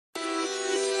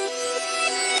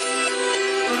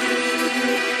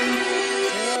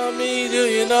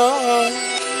know?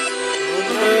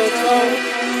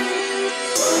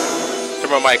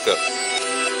 Turn my mic up.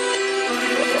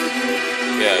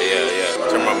 Yeah.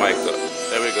 Turn my mic up.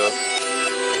 There we go.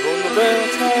 When the bell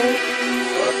toll,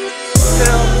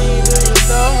 tell me, do you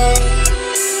know?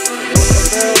 When the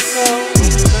bell toll,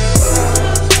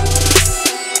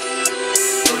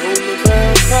 when the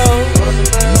bell toll, when the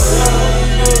bell toll,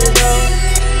 do you know?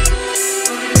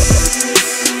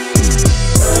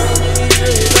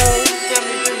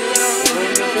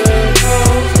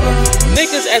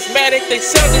 Niggas asthmatic, they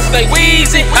sound just like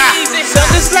Weezy.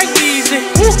 Sound just like Weezy.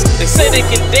 They say they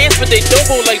can dance, but they don't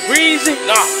go like Breezy.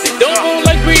 Nah, they don't go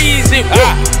like Breezy.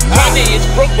 Money is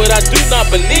broke, but I do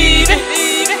not believe it.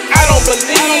 I don't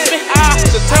believe it.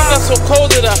 Sometimes I'm so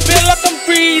cold that I feel like I'm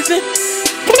freezing.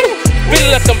 Feel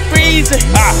like I'm freezing.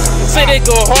 They say they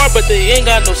go hard, but they ain't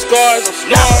got no scars.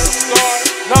 No.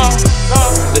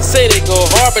 They say they go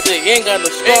hard, but they ain't got no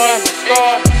scars.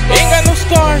 Ain't got no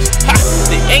scars.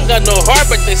 They ain't got no heart,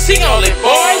 but they sing all their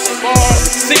boys.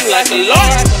 Sing like a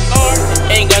lark.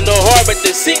 Ain't got no heart, but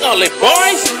they sing all their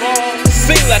boys.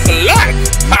 Sing like a lark.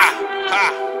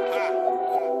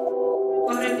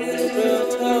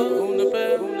 On the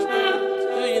bell,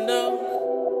 do you know?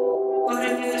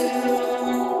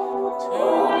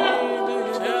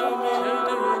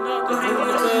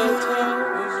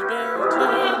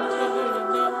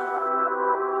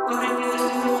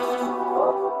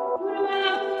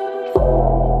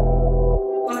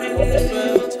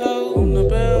 On the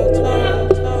bell toll,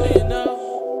 do you know?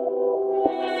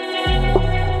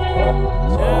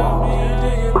 Tell me, do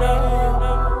you know?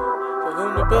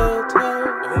 On the bell toll,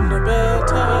 on the bell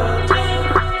toll.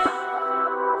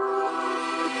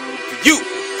 You,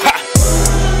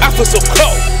 I feel so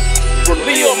cold.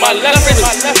 Rollie on my left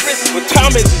wrist, what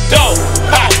time is it though?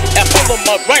 And pull on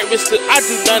my right wrist, I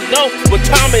do not know what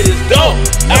time it is though.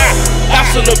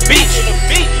 House on the beach,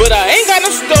 but I ain't got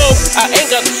no stove.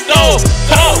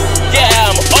 Oh, yeah,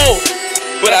 I'm old,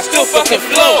 but I still fucking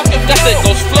flow. That's that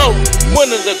goes flow.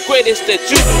 One of the greatest that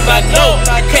you do not know.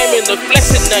 You came in the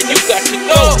flesh and now you got to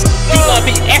go. Do not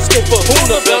be asking for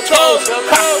whom the bell tolls.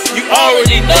 You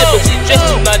already know, but you just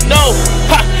do not know.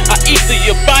 I eat to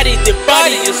your body, then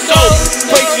body your soul.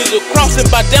 Pray to the cross and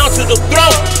bow down to the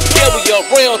throne. Yeah, we are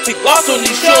royalty, lost on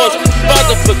these shores.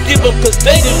 Father, forgive them, cause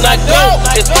they do not go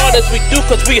as hard as we do,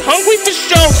 cause we hungry for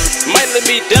show. Might let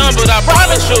me down, but I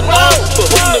promise you'll know. For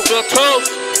whom the bell tolls,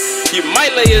 you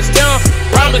might lay us down,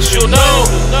 promise you'll know.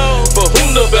 For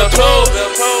whom the bell tolls,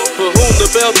 for whom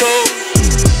the bell tolls.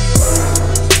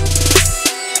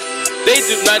 They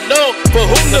do not know for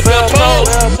whom the bell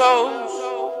tolls.